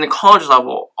that in the college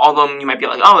level, although you might be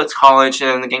like, oh, it's college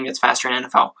and the game gets faster in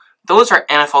NFL, those are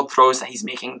NFL throws that he's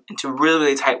making into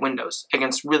really tight windows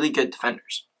against really good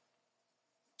defenders.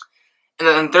 And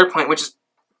then the third point, which is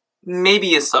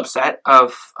maybe a subset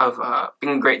of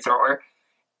being a great thrower,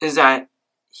 is that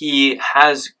he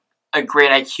has a great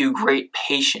IQ, great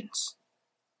patience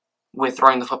with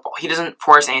throwing the football. He doesn't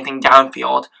force anything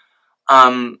downfield,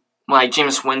 like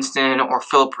Jameis Winston or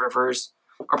Phillip Rivers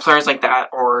or players like that,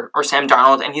 or Sam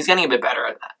Darnold, and he's getting a bit better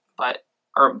at that. But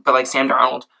like Sam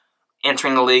Darnold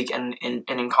entering the league and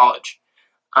in college,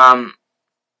 and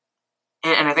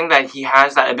I think that he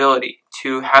has that ability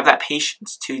to have that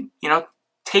patience to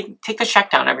take the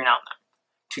check down every now and then,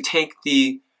 to take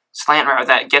the slant route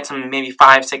that gets him maybe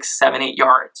 5, 6, 7, 8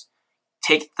 yards,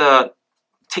 take the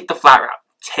flat route,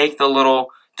 take the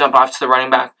little dump off to the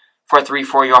running back for 3,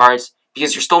 4 yards,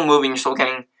 because you're still moving, you're still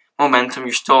getting momentum,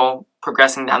 you're still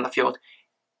progressing down the field,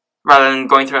 rather than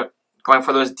going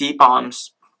for those deep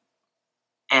bombs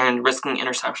and risking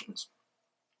interceptions.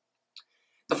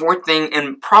 The fourth thing,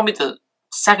 and probably the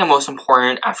second most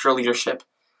important after leadership,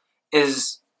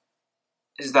 is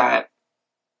that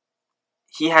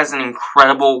he has an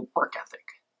incredible work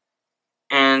ethic.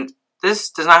 And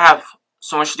this does not have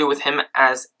so much to do with him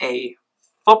as a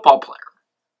football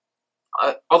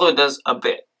player, although it does a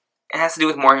bit. It has to do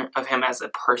with more of him as a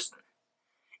person.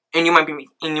 And you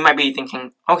might be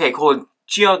thinking, okay, cool,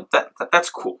 Gio, that's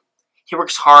cool. He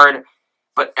works hard,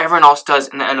 but everyone else does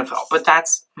in the NFL. But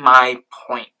that's my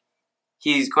point.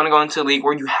 He's going to go into a league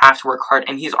where you have to work hard,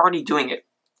 and he's already doing it.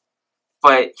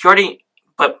 But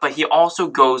he also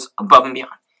goes above and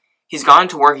beyond. He's gone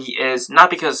to where he is, not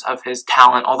because of his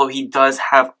talent, although he does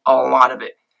have a lot of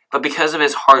it, but because of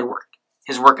his hard work,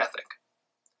 his work ethic.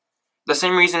 The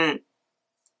same reason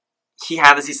he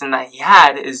had the season that he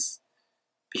had is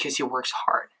because he works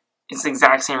hard. It's the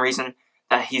exact same reason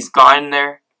that he's gotten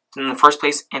there in the first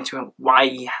place, and to why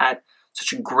he had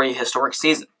such a great historic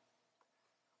season.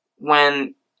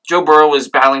 When Joe Burrow was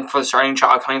battling for the starting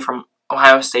job coming from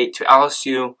Ohio State to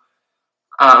LSU,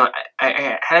 I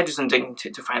had to do some digging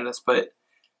to find this, but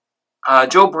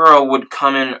Joe Burrow would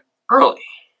come in early,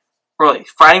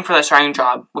 fighting for that starting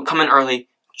job, would come in early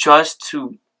just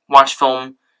to watch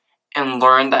film and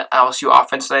learn that LSU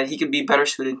offense so that he could be better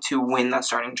suited to win that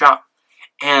starting job.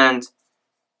 And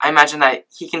I imagine that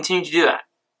he continued to do that,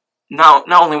 not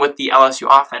only with the LSU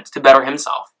offense to better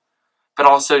himself, but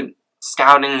also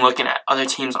scouting, looking at other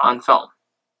teams on film.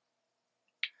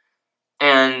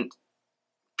 And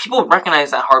people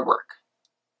recognize that hard work.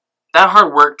 That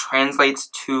hard work translates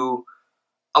to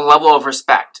a level of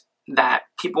respect that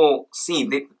people see.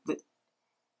 It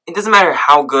doesn't matter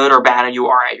how good or bad you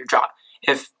are at your job.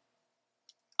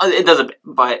 It does a bit,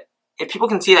 but if people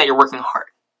can see that you're working hard,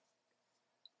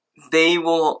 they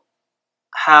will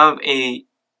have a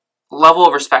level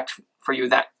of respect for you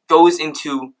that goes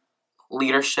into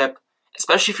leadership,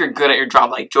 especially if you're good at your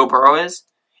job like Joe Burrow is.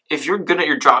 If you're good at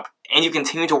your job and you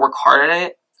continue to work hard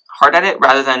at it,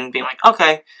 rather than being like,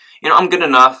 okay, I'm good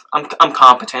enough, I'm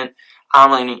competent, I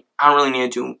don't really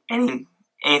need to do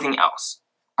anything else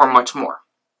or much more.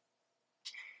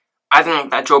 I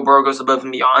think that Joe Burrow goes above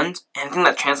and beyond, and I think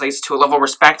that translates to a level of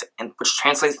respect, and which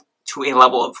translates to a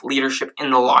level of leadership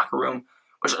in the locker room,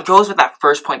 which goes with that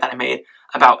first point that I made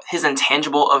about his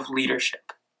intangible of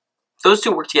leadership. Those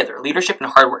two work together. Leadership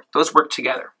and hard work, those work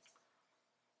together.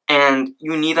 And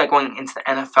you need that going into the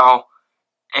NFL,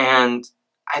 and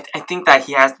I think that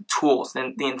he has the tools,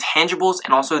 and the intangibles,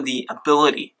 and also the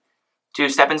ability to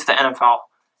step into the NFL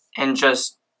and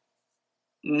just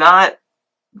not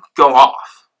go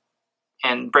off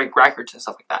and break records and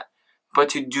stuff like that, but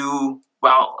to do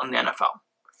well in the NFL.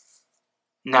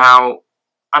 Now,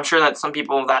 I'm sure that some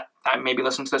people that maybe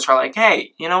listen to this are like,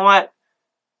 hey, you know what?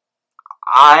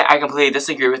 I completely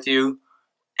disagree with you,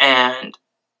 and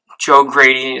Joe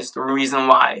Grady is the reason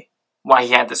why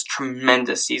he had this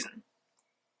tremendous season.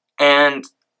 And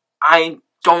I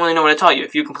don't really know what to tell you.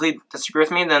 If you completely disagree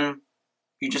with me, then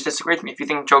you just disagree with me. If you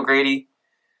think Joe Brady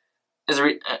is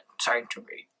the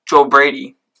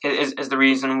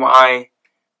reason why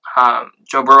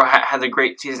Joe Burrow had the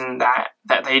great season that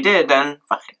they did, then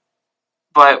fine.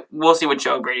 But we'll see what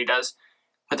Joe Brady does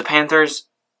with the Panthers.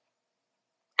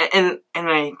 And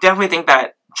I definitely think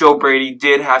that Joe Brady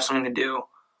did have something to do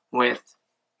with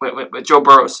Joe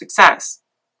Burrow's success.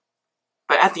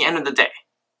 But at the end of the day,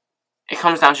 it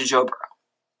comes down to Joe Burrow.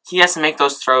 He has to make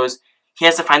those throws. He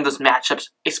has to find those matchups,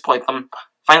 exploit them,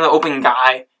 find the open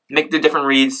guy, make the different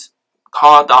reads,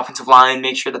 call out the offensive line,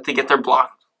 make sure that they get their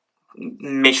blocks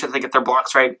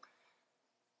right.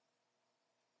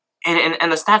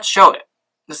 And the stats show it.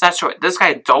 This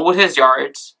guy doubled his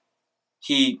yards.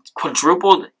 He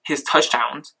quadrupled his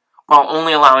touchdowns while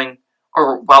only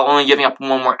giving up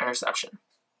one more interception.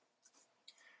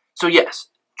 So yes,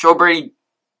 Joe Brady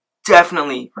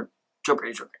definitely,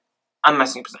 I'm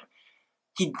messing up his name.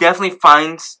 He definitely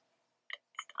finds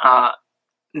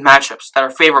matchups that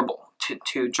are favorable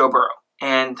to Joe Burrow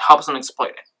and helps him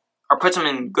exploit it, or puts him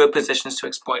in good positions to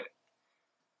exploit it.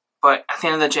 But at the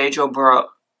end of the day, Joe Burrow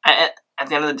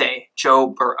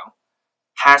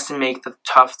has to make the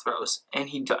tough throws, and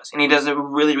he does it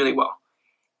really, really well.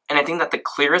 And I think that the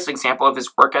clearest example of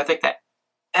his work ethic that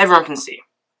everyone can see,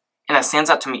 and that stands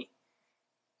out to me,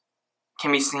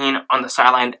 can be seen on the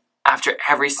sideline after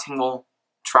every single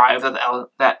drive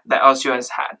that LSU has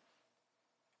had.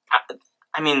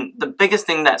 I mean, the biggest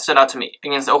thing that stood out to me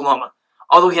against Oklahoma,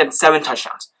 although he had 7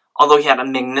 touchdowns, although he had a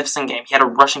magnificent game, he had a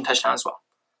rushing touchdown as well.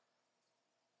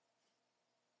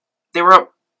 They were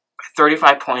up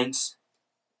 35 points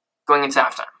going into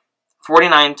halftime,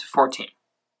 49-14.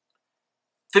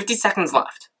 50 seconds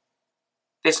left.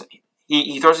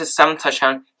 He throws his 7th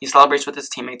touchdown. He celebrates with his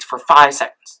teammates for 5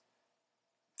 seconds.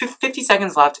 50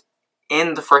 seconds left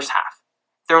in the first half.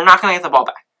 They're not going to get the ball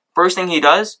back. First thing he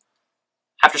does,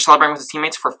 after celebrating with his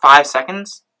teammates for 5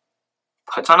 seconds,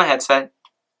 puts on a headset,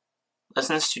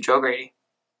 listens to Joe Grady,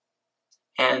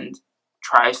 and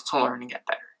tries to learn and get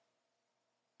better.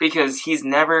 Because he's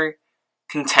never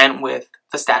content with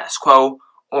the status quo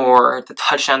or the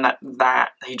touchdown that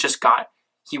he just got.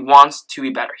 He wants to be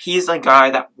better. He's a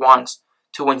guy that wants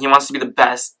to win. He wants to be the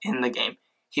best in the game.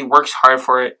 He works hard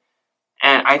for it.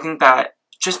 And I think that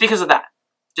just because of that,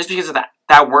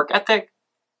 that work ethic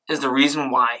is the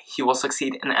reason why he will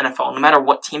succeed in the NFL. No matter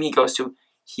what team he goes to,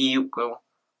 he will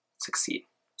succeed.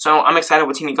 So I'm excited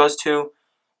what team he goes to,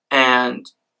 and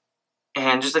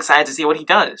just excited to see what he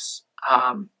does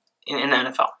in the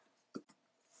NFL.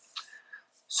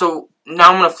 So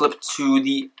now I'm going to flip to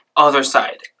the other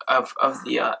side of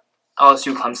the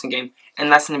LSU-Clemson game,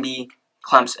 and that's going to be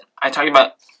Clemson. I talked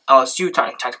about LSU,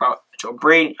 talked about Joe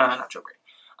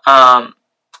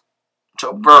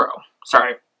Burrow.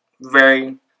 Sorry,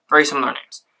 very, very similar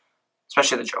names,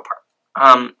 especially the Joe part.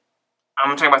 I'm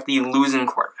going to talk about the losing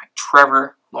quarterback,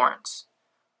 Trevor Lawrence.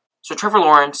 So Trevor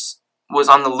Lawrence was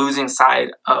on the losing side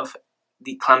of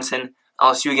the Clemson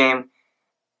LSU game,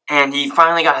 and he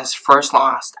finally got his first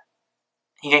loss.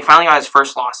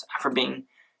 After being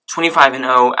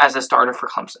 25-0 as a starter for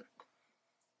Clemson.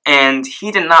 And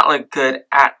he did not look good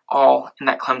at all in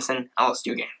that Clemson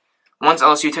LSU game. Once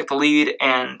LSU took the lead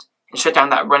and shut down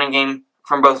that running game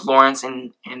from both Lawrence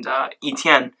and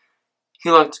Etienne,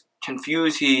 he looked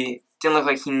confused. He didn't look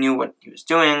like he knew what he was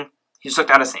doing. He just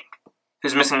looked out of sync. He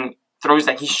was missing throws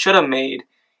that he should have made.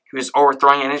 He was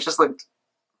overthrowing, and it just looked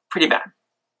pretty bad.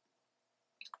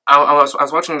 I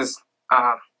was watching this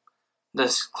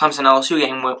Clemson LSU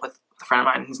game with a friend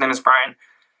of mine. His name is Brian.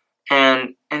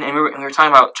 And we were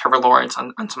talking about Trevor Lawrence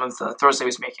on some of the throws that he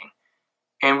was making.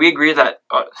 And we agreed that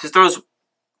his throws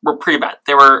were pretty bad.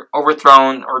 They were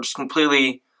overthrown or just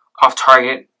completely off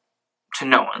target to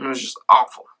no one. It was just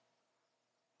awful.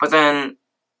 But then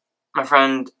my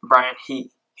friend Brian,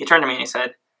 he turned to me and he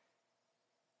said,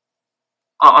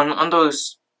 on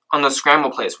those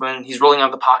scramble plays when he's rolling out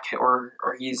of the pocket or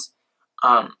he's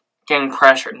getting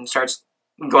pressured and starts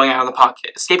going out of the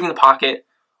pocket, escaping the pocket,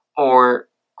 or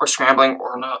scrambling,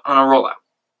 or on a rollout,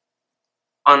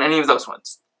 on any of those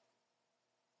ones,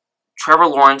 Trevor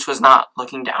Lawrence was not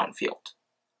looking downfield.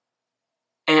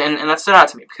 And that stood out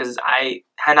to me because I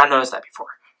had not noticed that before.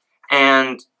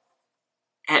 And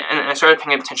I started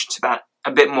paying attention to that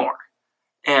a bit more.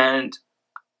 And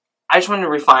I just wanted to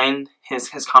refine his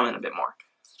comment a bit more.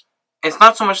 It's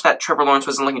not so much that Trevor Lawrence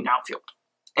wasn't looking downfield.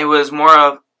 It was more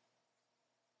of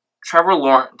Trevor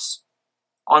Lawrence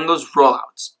on those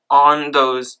rollouts, on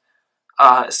those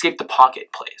escape the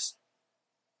pocket plays.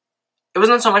 It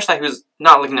wasn't so much that he was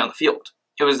not looking down the field.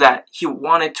 It was that he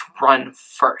wanted to run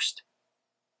first.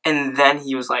 And then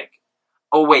he was like,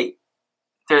 oh wait,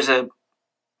 there's a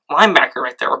linebacker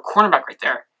right there, or cornerback right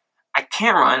there. I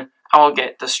can't run. I will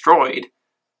get destroyed.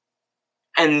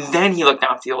 And then he looked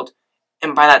downfield.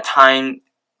 And by that time,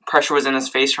 pressure was in his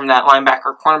face from that linebacker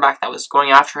or cornerback that was going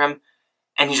after him.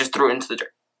 And he just threw it into the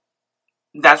dirt.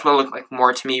 That's what it looked like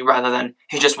more to me, rather than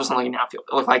he just wasn't looking downfield.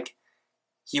 It looked like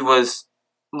he was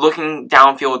looking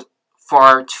downfield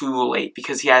far too late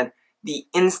because he had the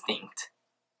instinct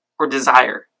or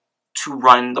desire to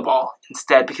run the ball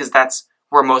instead, because that's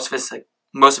where most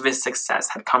of his success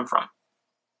had come from.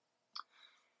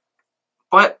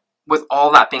 But with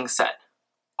all that being said,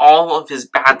 all of his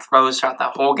bad throws throughout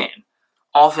that whole game,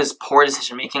 all of his poor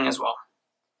decision making as well,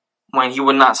 when he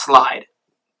would not slide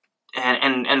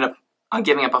and end up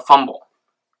giving up a fumble,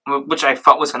 which I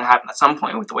felt was going to happen at some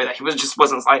point with the way that he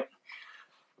wasn't sliding.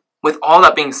 With all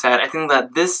that being said, I think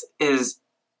that this is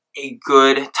a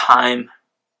good time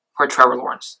for Trevor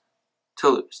Lawrence to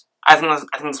lose. I think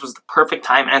this was the perfect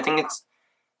time, and I think it's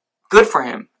good for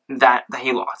him that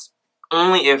he lost.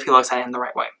 Only if he looks at it in the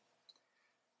right way.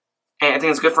 And I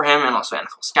think it's good for him and also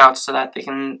NFL scouts so that they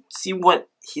can see what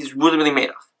he's really, really made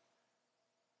of.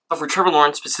 But for Trevor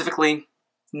Lawrence specifically,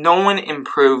 no one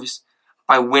improves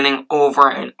by winning over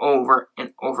and over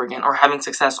and over again or having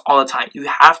success all the time. You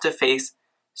have to face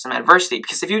some adversity,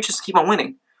 because if you just keep on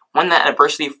winning, when that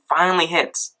adversity finally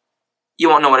hits, you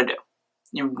won't know what to do.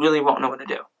 You really won't know what to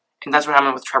do. And that's what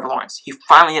happened with Trevor Lawrence. He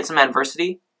finally hit some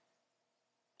adversity,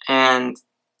 and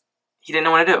he didn't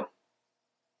know what to do.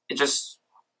 It just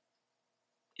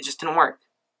didn't work.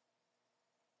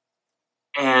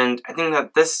 And I think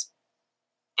that this,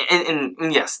 and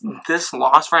yes, this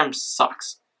loss for him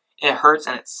sucks. It hurts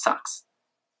and it sucks.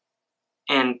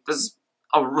 And this is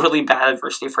a really bad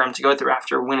adversity for him to go through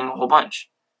after winning a whole bunch.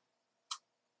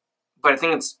 But I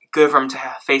think it's good for him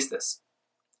to face this.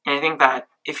 And I think that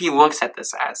if he looks at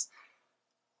this as,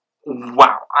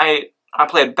 wow, I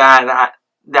played bad,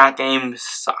 that game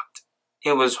sucked.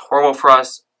 It was horrible for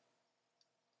us.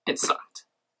 It sucked.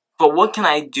 But what can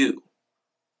I do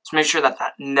to make sure that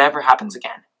never happens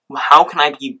again? How can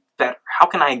I be better? How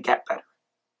can I get better?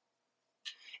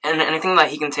 And I think that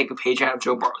he can take a page out of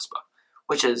Joe Burrow's book,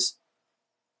 which is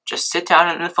just sit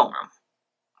down in the film room,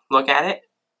 look at it,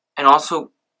 and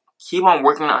also keep on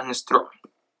working on his throwing.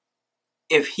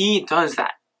 If he does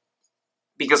that,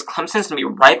 because Clemson's going to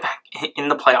be right back in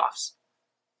the playoffs,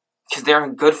 because they're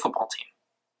a good football team,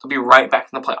 they'll be right back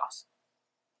in the playoffs.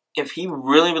 If he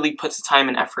really, really puts the time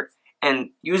and effort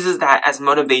and uses that as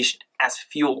motivation, as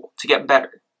fuel to get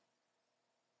better,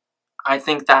 I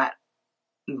think that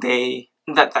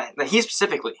that he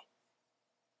specifically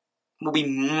will be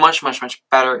much, much, much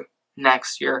better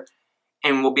next year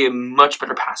and will be a much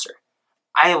better passer.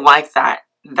 I like that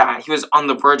he was on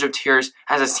the verge of tears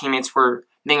as his teammates were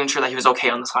making sure that he was okay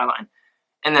on the sideline,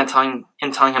 and then telling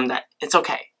him that it's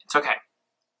okay.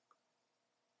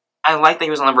 I like that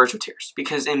he was on the verge of tears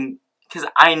because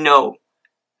I know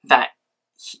that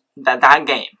that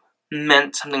game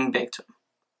meant something big to him.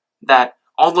 That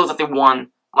although that they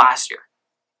won last year,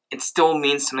 it still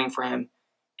means something for him,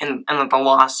 and that the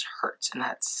loss hurts, and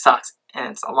that sucks, and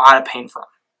it's a lot of pain for him.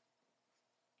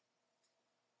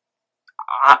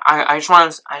 I just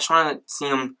want to see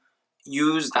him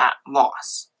use that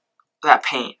loss, that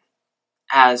pain,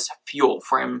 as fuel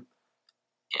for him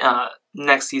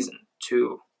next season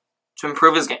to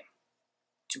improve his game,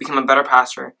 to become a better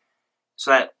passer, so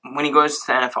that when he goes to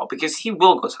the NFL, because he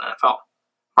will go to the NFL,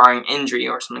 barring injury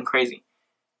or something crazy,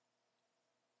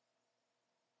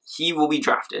 he will be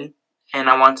drafted, and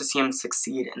I want to see him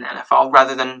succeed in the NFL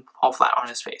rather than fall flat on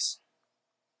his face.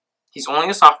 He's only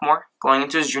a sophomore, going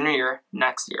into his junior year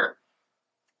next year,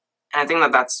 and I think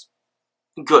that that's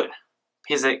good,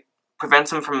 because it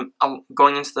prevents him from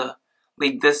going into the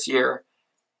league this year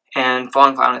and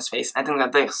falling flat on his face. I think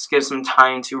that this gives him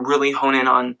time to really hone in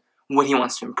on what he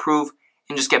wants to improve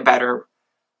and just get better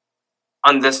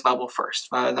on this level first,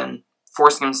 rather than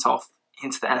forcing himself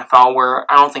into the NFL,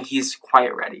 where I don't think he's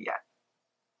quite ready yet.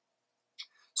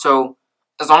 So,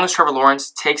 as long as Trevor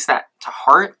Lawrence takes that to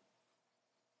heart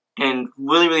and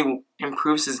really, really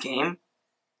improves his game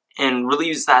and really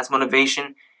uses that as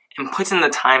motivation and puts in the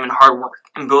time and hard work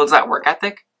and builds that work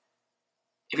ethic,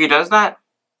 if he does that,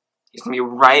 he's going to be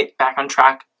right back on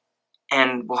track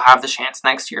and will have the chance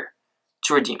next year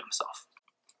to redeem himself.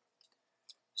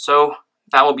 So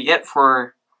that will be it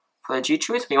for the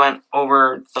G-Truth. We went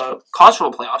over the college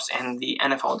football playoffs and the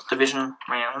NFL division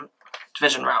round.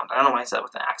 I don't know why I said it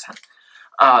with an accent.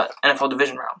 NFL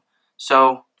division round.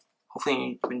 So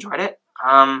hopefully you enjoyed it.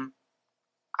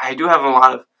 I do have a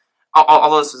lot of,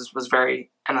 although this was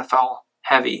very NFL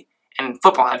heavy and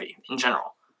football heavy in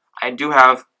general, I do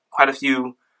have quite a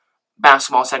few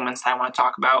basketball segments that I want to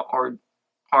talk about or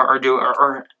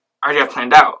already have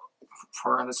planned out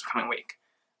for this coming week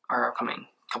or upcoming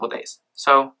couple days.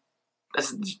 So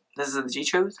this is the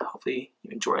G-Truth. Hopefully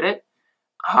you enjoyed it.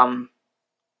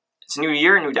 It's a new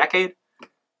year, a new decade,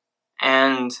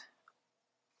 and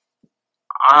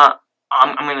I'm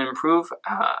going to improve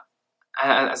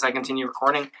as I continue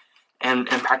recording and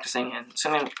practicing, and it's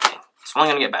only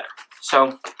going to get better.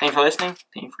 So thank you for listening.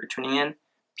 Thank you for tuning in.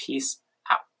 Peace